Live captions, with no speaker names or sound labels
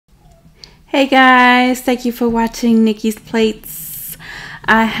Hey guys, thank you for watching Nikki's Plates.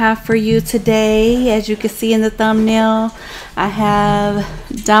 I have for you today, as you can see in the thumbnail, I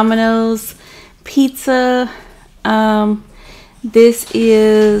have Domino's pizza. This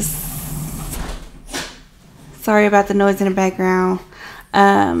is, sorry about the noise in the background.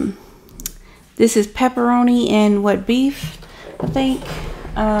 This is pepperoni and what, beef, I think.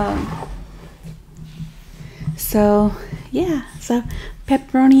 So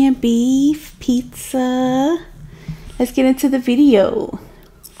pepperoni and beef pizza. Let's get into the video.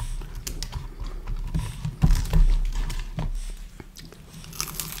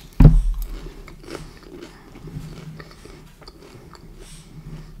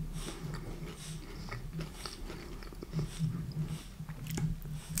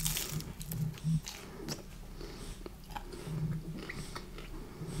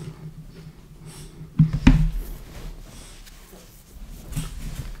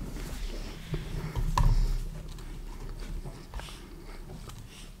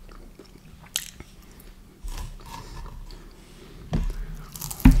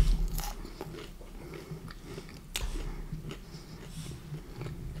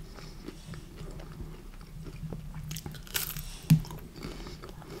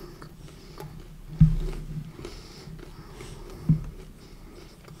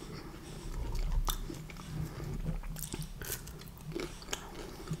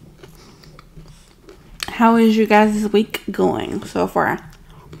 How is you guys' week going so far?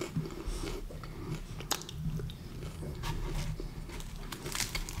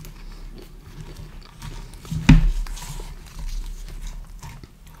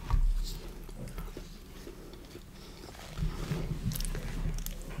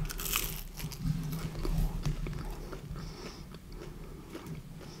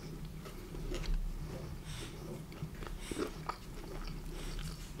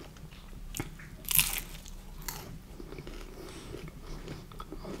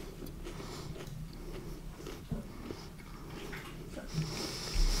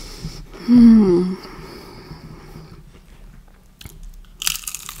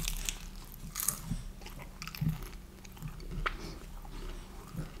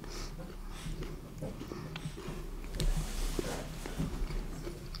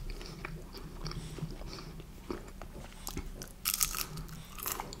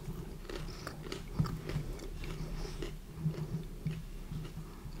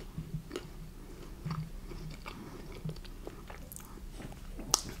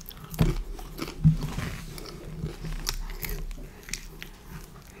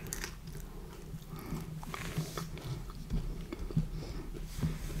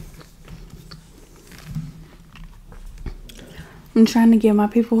 I'm trying to get my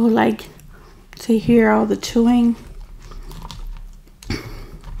people who like to hear all the chewing. I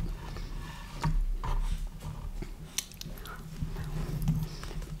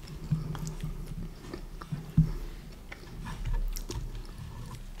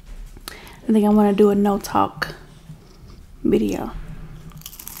think I want to do a no talk video.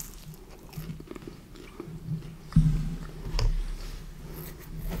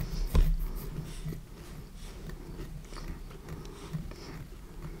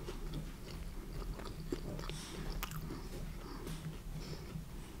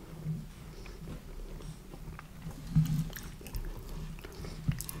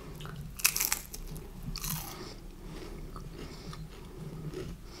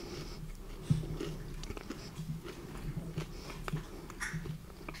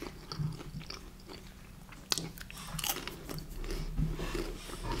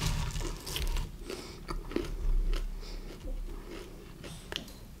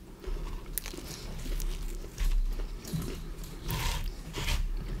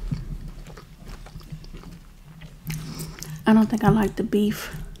 I don't think I like the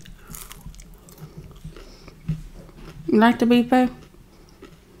beef. You like the beef, babe?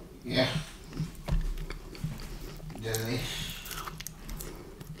 Yeah. Delicious.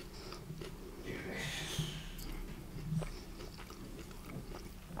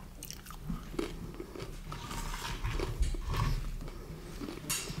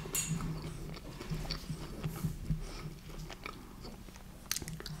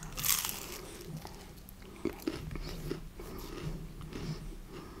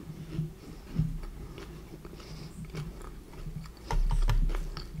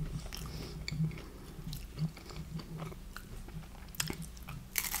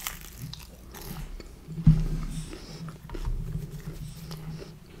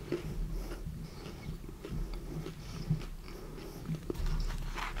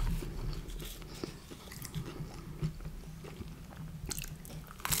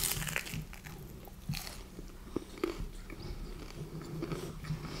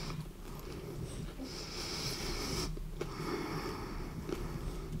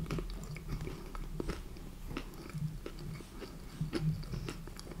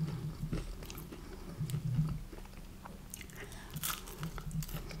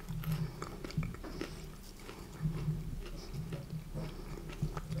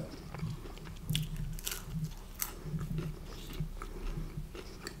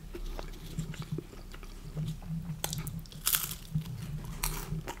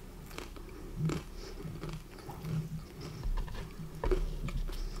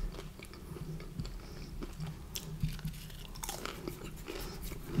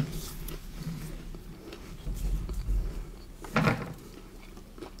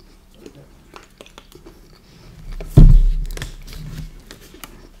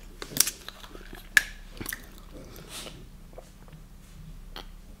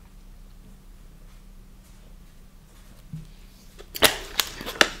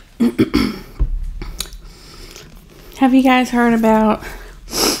 Have you guys heard about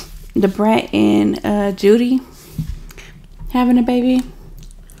the Brett and Judy having a baby?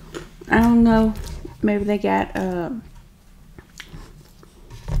 I don't know. Maybe they got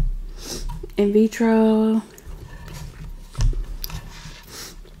in vitro.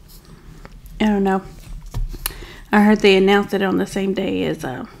 I don't know. I heard they announced it on the same day as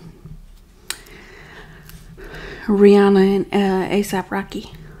Rihanna and A$AP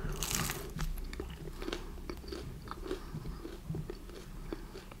Rocky.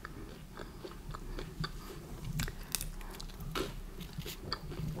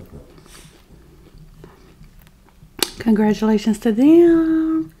 Congratulations to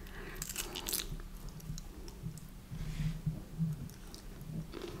them.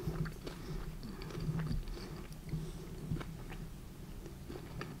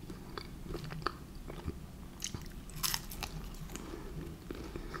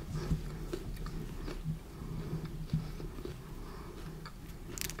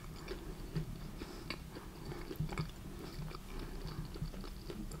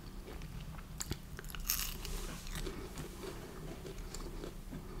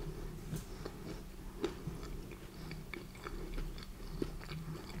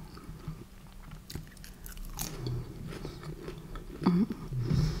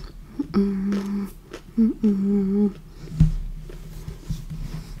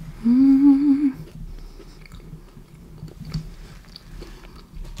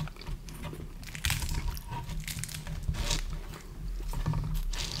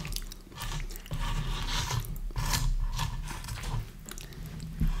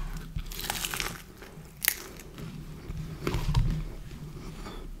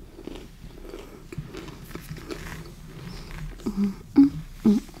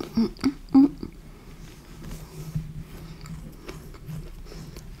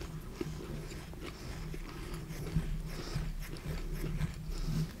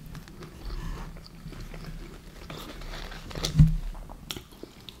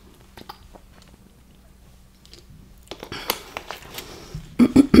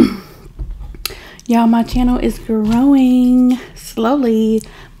 Y'all, my channel is growing slowly,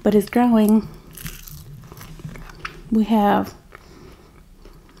 but it's growing. We have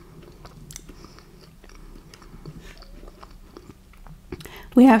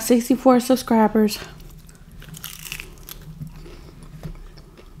We have 64 subscribers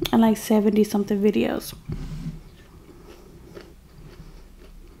and like 70 something videos.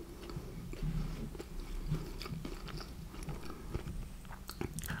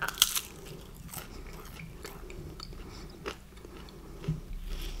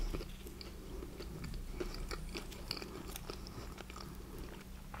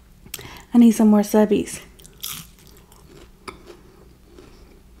 I need some more subbies.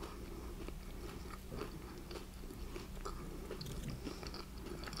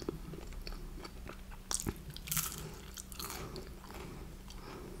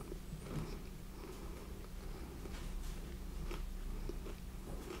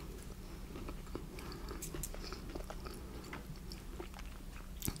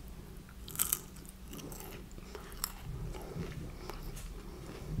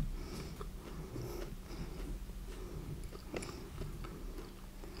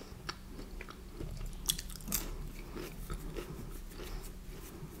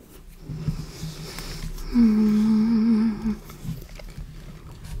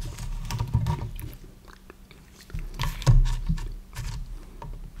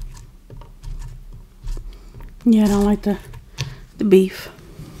 Yeah, I don't like the beef.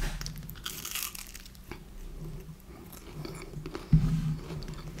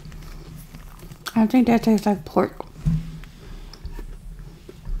 I think that tastes like pork.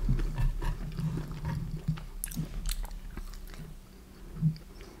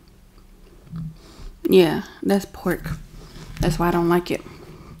 Yeah, that's pork. That's why I don't like it.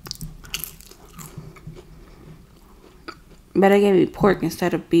 But they gave me pork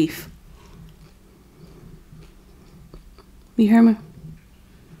instead of beef. You hear me?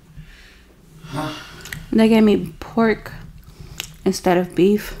 Huh? They gave me pork instead of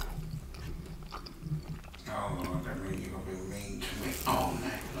beef. Oh, Lord, that means you're going to be mean to me all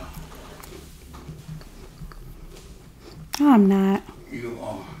night long. I'm not. You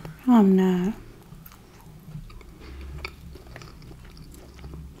are. I'm not.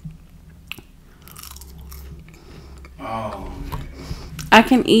 Oh, I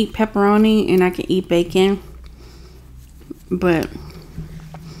can eat pepperoni and I can eat bacon. But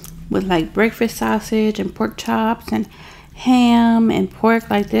with like breakfast sausage and pork chops and ham and pork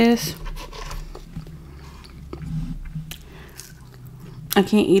like this, I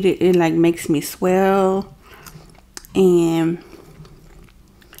can't eat it. It like makes me swell, and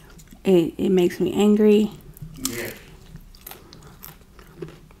it makes me angry. Yeah.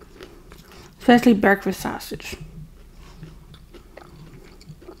 Especially breakfast sausage.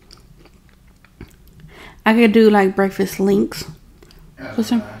 I could do like breakfast links.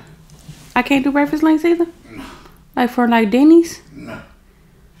 That's right. I can't do breakfast links either. No. Like for like Denny's. No.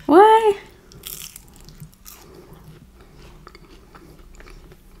 What?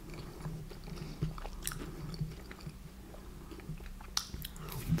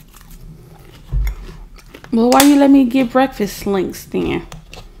 Well, why you let me get breakfast links then?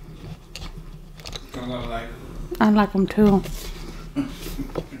 Cause I like it. I like them too.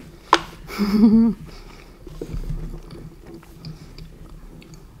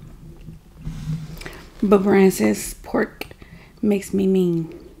 But Brian says pork makes me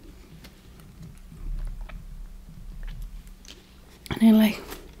mean. And they're like,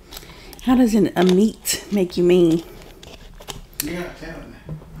 how does a meat make you mean? Yeah, tell me.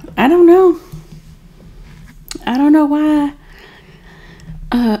 I don't know. I don't know why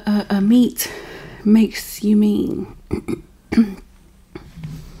a meat makes you mean.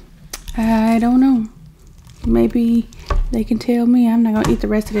 I don't know. Maybe they can tell me. I'm not gonna eat the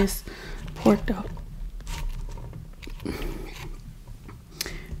rest of this pork though.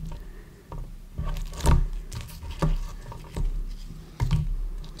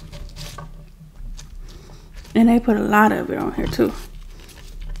 And they put a lot of it on here too.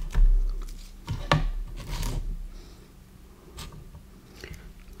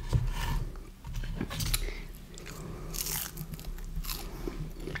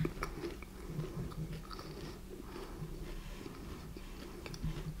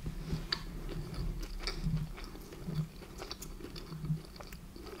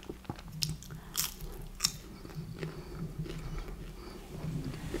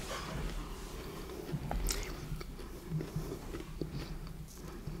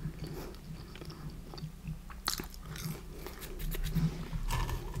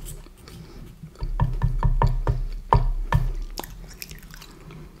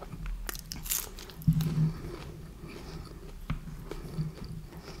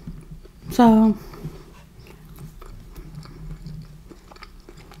 So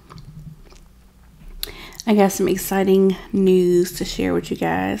I got some exciting news to share with you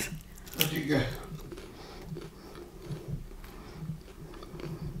guys. What you got?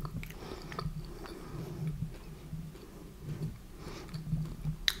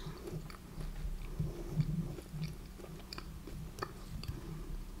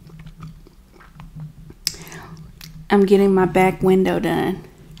 I'm getting my back window done.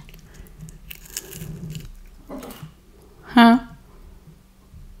 What the? Huh?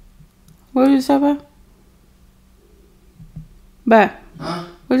 What did you say, Ba? Ba, Huh?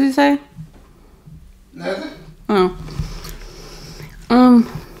 what did you say? Nothing? Oh.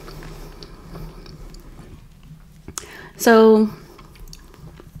 So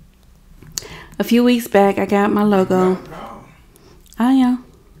a few weeks back I got my logo. No. I am.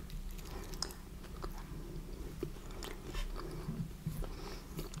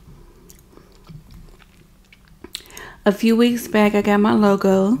 A few weeks back I got my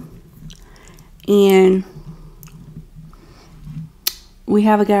logo, and we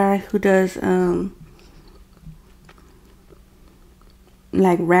have a guy who does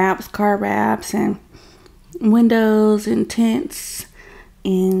like wraps, car wraps, and windows and tents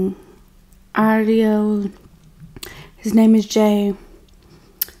and audio. His name is Jay.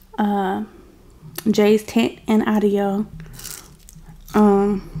 Jay's Tent and Audio.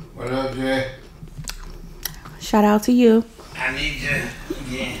 What up, Jay? Shout out to you I need you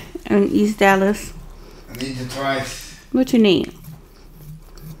again. in East Dallas. I need you twice. What you need?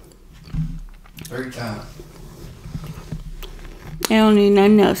 3 times. I don't need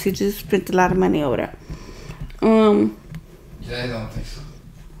nothing else. You just spent a lot of money over there. Jay don't think so.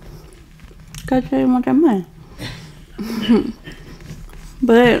 Cause you didn't want that money.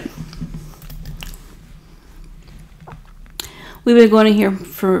 But we've been going in here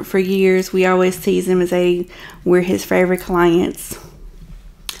for years. We always tease him and say we're his favorite clients,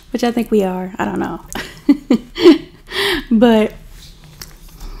 which I think we are. I don't know. But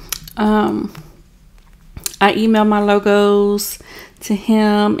I emailed my logos to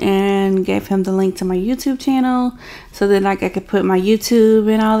him and gave him the link to my YouTube channel so that like I could put my YouTube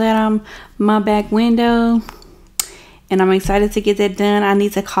and all that on my back window. And I'm excited to get that done. I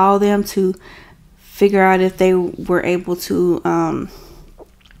need to call them to figure out if they were able to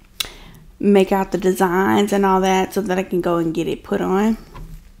make out the designs and all that so that I can go and get it put on.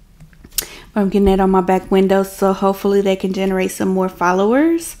 I'm getting that on my back window, so hopefully they can generate some more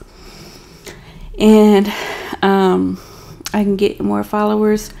followers. And I can get more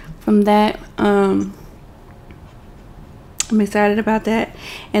followers from that. I'm excited about that.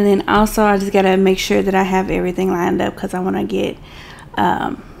 And then also I just gotta make sure that I have everything lined up, because I want to get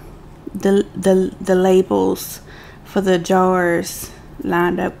the labels for the jars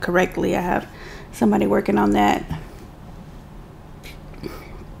lined up correctly. I have somebody working on that,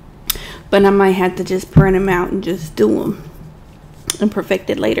 but I might have to just print them out and just do them and perfect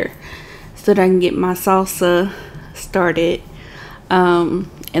it later, so that I can get my salsa started. And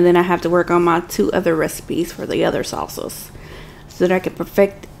then I have to work on my 2 other recipes for the other salsas, so that I can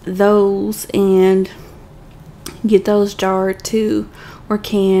perfect those and get those jarred too, or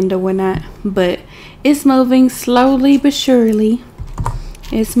canned or whatnot. But it's moving slowly but surely.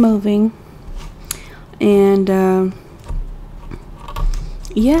 It's moving. And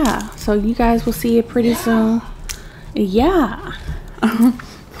yeah, so you guys will see it pretty soon. Yeah. I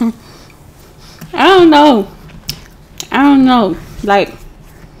don't know, like,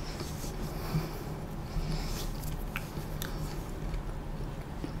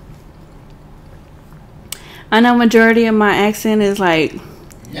 I know majority of my accent is like,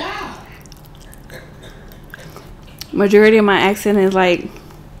 Yeah. majority of my accent is like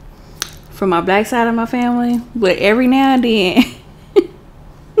from my black side of my family, but every now and then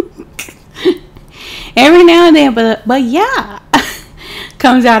every now and then, but yeah,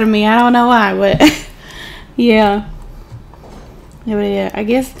 comes out of me. I don't know why, but yeah. But yeah, I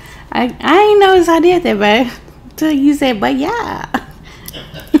guess I ain't noticed I did that, but until you said, but yeah.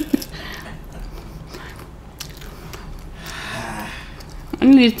 I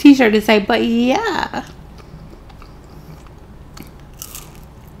need a t-shirt to say, but yeah.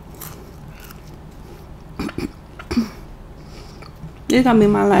 This is gonna be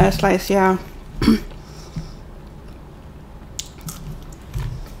my last slice, y'all.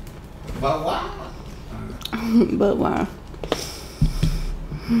 But wow. But wow.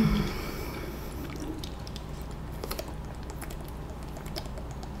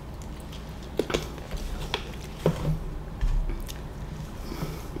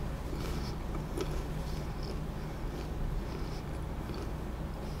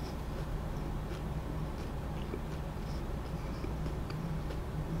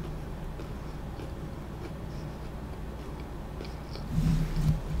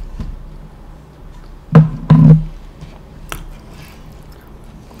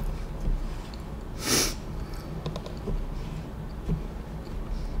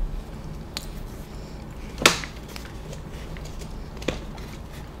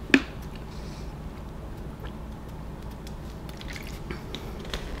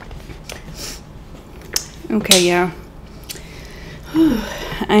 Okay, y'all.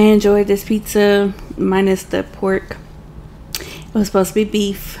 I enjoyed this pizza minus the pork. It was supposed to be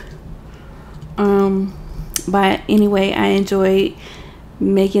beef. But anyway, I enjoyed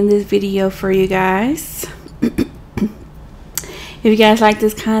making this video for you guys. If you guys like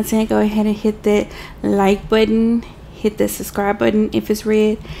this content, go ahead and hit that like button, hit the subscribe button if it's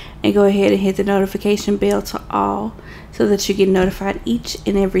red, and go ahead and hit the notification bell to all, so that you get notified each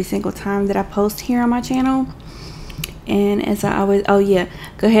and every single time that I post here on my channel. And as I always, oh yeah,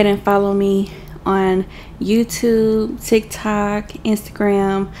 go ahead and follow me on YouTube, TikTok,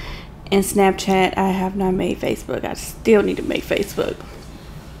 Instagram, and Snapchat. I have not made Facebook. I still need to make Facebook.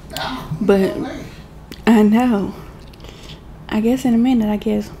 But I know, I guess in a minute, I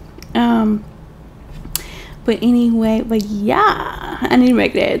guess. But anyway, but yeah, I need to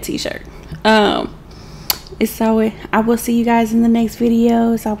make that a t-shirt. It's always, I will see you guys in the next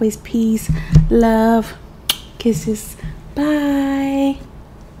video. It's always peace, love, kisses, bye.